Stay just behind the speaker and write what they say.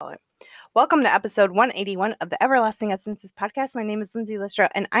Welcome to episode 181 of the Everlasting Essences podcast. My name is Lindsay Listra,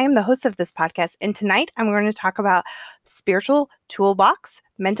 and I am the host of this podcast. And tonight I'm going to talk about spiritual toolbox,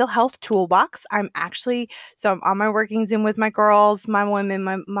 mental health toolbox. I'm on my working Zoom with my girls, my women,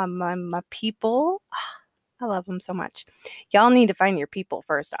 my people. I love them so much. Y'all need to find your people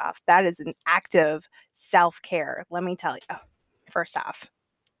first off. That is an active self-care, let me tell you. First off,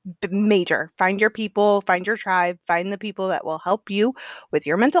 major. Find your people, find your tribe, find the people that will help you with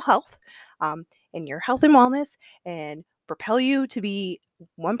your mental health and your health and wellness and propel you to be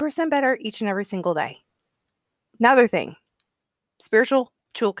 1% better each and every single day. Another thing, spiritual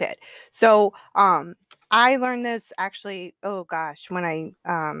toolkit. So I learned this actually,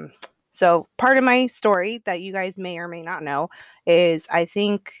 so part of my story that you guys may or may not know is I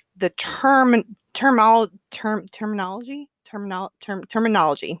think the terminology.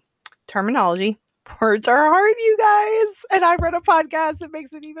 Words are hard, you guys. And I read a podcast that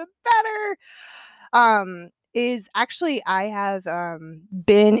makes it even better. Is actually I have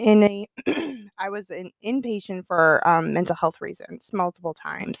been in a I was an inpatient for mental health reasons multiple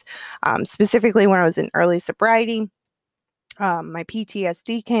times. Specifically when I was in early sobriety. My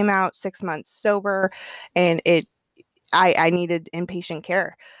PTSD came out 6 months sober, and I needed inpatient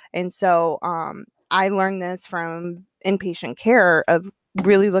care. And so I learned this from inpatient care of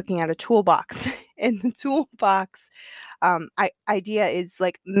really looking at a toolbox. And the toolbox idea is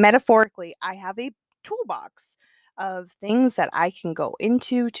like metaphorically, I have a toolbox of things that I can go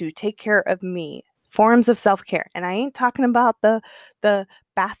into to take care of me, forms of self-care. And I ain't talking about the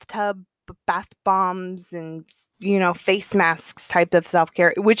bathtub bath bombs and face masks type of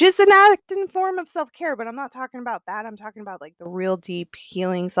self-care, which is an act and form of self-care, but I'm not talking about that. I'm talking about like the real deep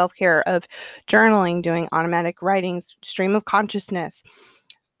healing self-care of journaling, doing automatic writing, stream of consciousness,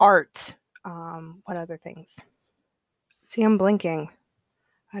 art. What other things? See, I'm blinking.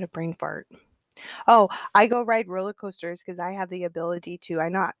 I had a brain fart. Oh, I go ride roller coasters because I have the ability to. I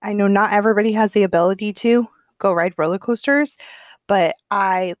know not everybody has the ability to go ride roller coasters, but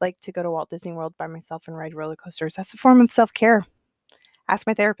I like to go to Walt Disney World by myself and ride roller coasters. That's a form of self-care. Ask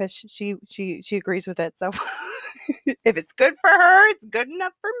my therapist. She agrees with it. So if it's good for her, it's good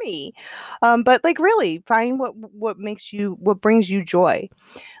enough for me. But like really find what brings you joy.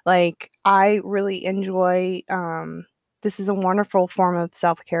 Like I really enjoy this is a wonderful form of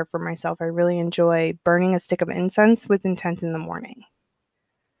self-care for myself. I really enjoy burning a stick of incense with intent in the morning.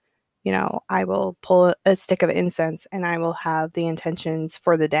 I will pull a stick of incense and I will have the intentions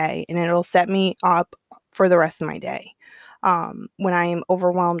for the day, and it'll set me up for the rest of my day. When I am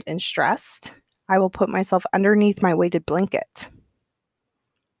overwhelmed and stressed, I will put myself underneath my weighted blanket.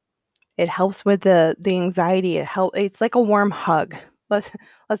 It helps with the anxiety. It's like a warm hug. Let's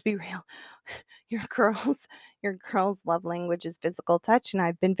be real. Your girls' love language is physical touch, and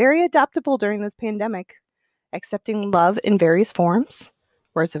I've been very adaptable during this pandemic, accepting love in various forms,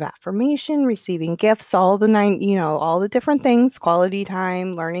 words of affirmation, receiving gifts, all the different things, quality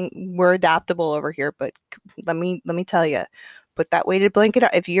time, learning. We're adaptable over here, but let me tell you, put that weighted blanket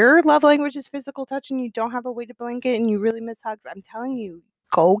out. If your love language is physical touch and you don't have a weighted blanket and you really miss hugs, I'm telling you,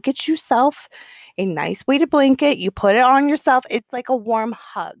 go get yourself a nice weighted blanket. You put it on yourself. It's like a warm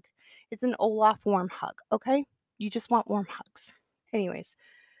hug. It's an Olaf warm hug, okay? You just want warm hugs. Anyways,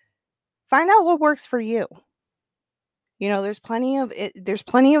 find out what works for you. There's plenty of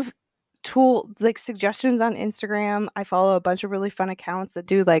tool like suggestions on Instagram. I follow a bunch of really fun accounts that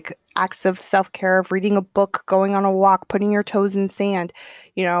do like acts of self-care, of reading a book, going on a walk, putting your toes in sand.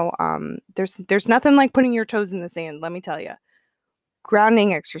 There's nothing like putting your toes in the sand, let me tell you.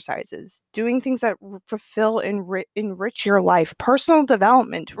 Grounding exercises, doing things that fulfill and enrich your life, personal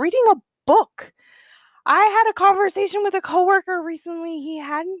development, reading a book. I had a conversation with a coworker recently. He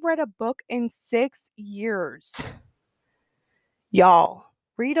hadn't read a book in 6 years. Y'all,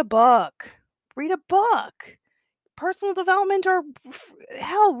 read a book. Read a book. Personal development, or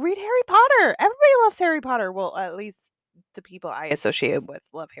hell, read Harry Potter. Everybody loves Harry Potter. Well, at least the people I associate with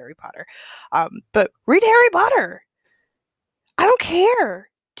love Harry Potter. But read Harry Potter. I don't care.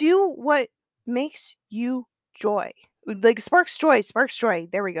 Do what makes you joy. Like sparks joy.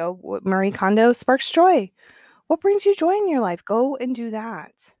 There we go. Marie Kondo, sparks joy. What brings you joy in your life? Go and do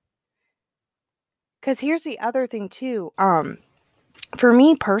that. Because here's the other thing too. For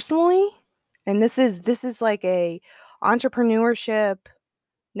me personally, and this is like a entrepreneurship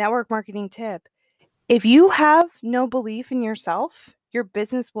network marketing tip. If you have no belief in yourself, your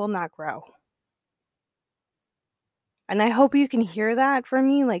business will not grow. And I hope you can hear that from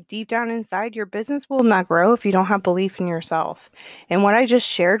me, like deep down inside. Your business will not grow if you don't have belief in yourself. And what I just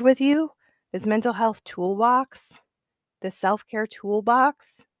shared with you, this mental health toolbox, the self-care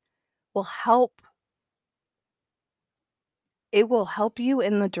toolbox, will help. It will help you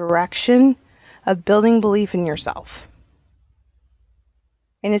in the direction of building belief in yourself.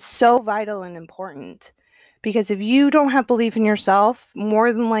 And it's so vital and important because if you don't have belief in yourself,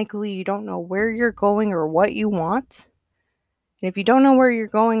 more than likely you don't know where you're going or what you want. And if you don't know where you're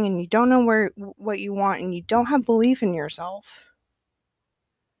going and you don't know what you want and you don't have belief in yourself,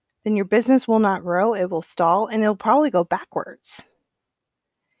 then your business will not grow, it will stall, and it'll probably go backwards.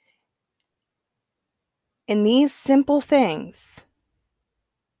 And these simple things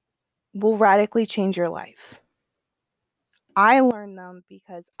will radically change your life. I learned them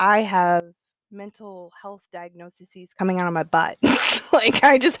because I have mental health diagnoses coming out of my butt. Like,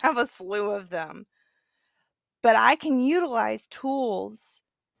 I just have a slew of them. But I can utilize tools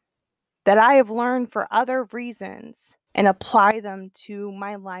that I have learned for other reasons and apply them to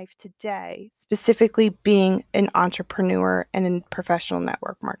my life today, specifically being an entrepreneur and a professional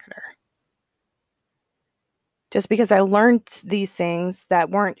network marketer. Just because I learned these things that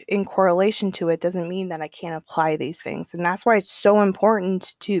weren't in correlation to it doesn't mean that I can't apply these things. And that's why it's so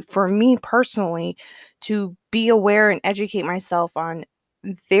important for me personally, to be aware and educate myself on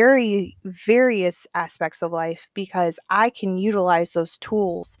various aspects of life, because I can utilize those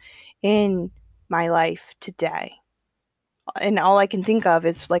tools in my life today. And all I can think of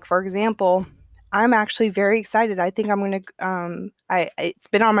is, like, for example, I'm actually very excited. I think I'm going to, it's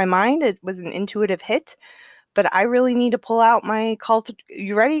been on my mind. It was an intuitive hit, but I really need to pull out my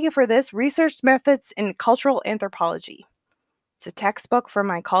you ready for this? Research Methods in Cultural Anthropology. It's a textbook from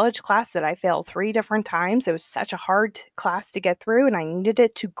my college class that I failed 3 different times. It was such a hard class to get through, and I needed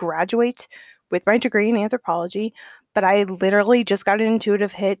it to graduate with my degree in anthropology. But I literally just got an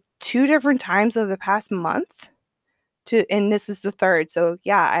intuitive hit 2 different times over the past month. And this is the 3rd. So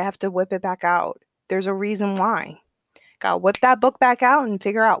yeah, I have to whip it back out. There's a reason why. Gotta whip that book back out and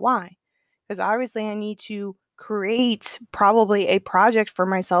figure out why. Because obviously I need to create probably a project for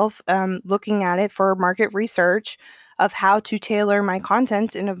myself, looking at it for market research of how to tailor my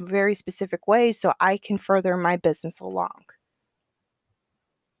content in a very specific way so I can further my business along.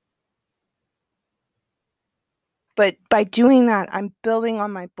 But by doing that, I'm building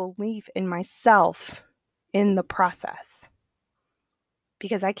on my belief in myself in the process.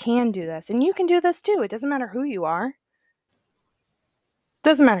 Because I can do this, and you can do this too. It doesn't matter who you are.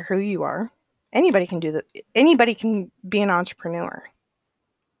 Doesn't matter who you are. Anybody can do that. Anybody can be an entrepreneur.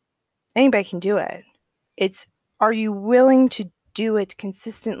 Anybody can do it. It's, are you willing to do it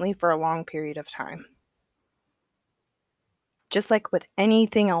consistently for a long period of time? Just like with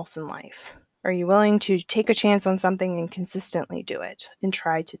anything else in life. Are you willing to take a chance on something and consistently do it and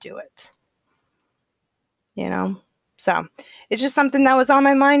try to do it? You know? So it's just something that was on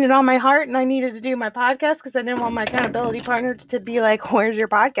my mind and on my heart, and I needed to do my podcast because I didn't want my accountability partner to be like, "Where's your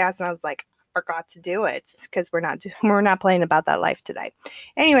podcast?" And I was like, forgot to do it because we're not playing about that life today.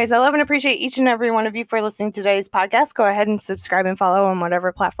 Anyways, I love and appreciate each and every one of you for listening to today's podcast. Go ahead and subscribe and follow on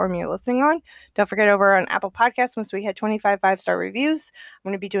whatever platform you're listening on. Don't forget, over on Apple Podcasts, once we hit 25 5-star reviews, I'm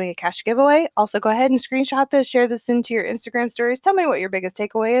going to be doing a cash giveaway. Also, go ahead and screenshot this, share this into your Instagram stories. Tell me what your biggest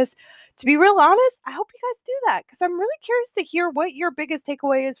takeaway is. To be real honest, I hope you guys do that because I'm really curious to hear what your biggest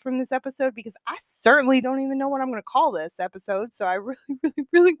takeaway is from this episode, because I certainly don't even know what I'm going to call this episode. So I really, really,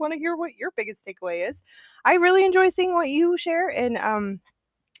 really want to hear what your biggest takeaway is. I really enjoy seeing what you share, and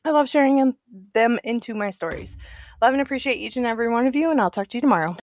I love sharing them into my stories. Love and appreciate each and every one of you, and I'll talk to you tomorrow.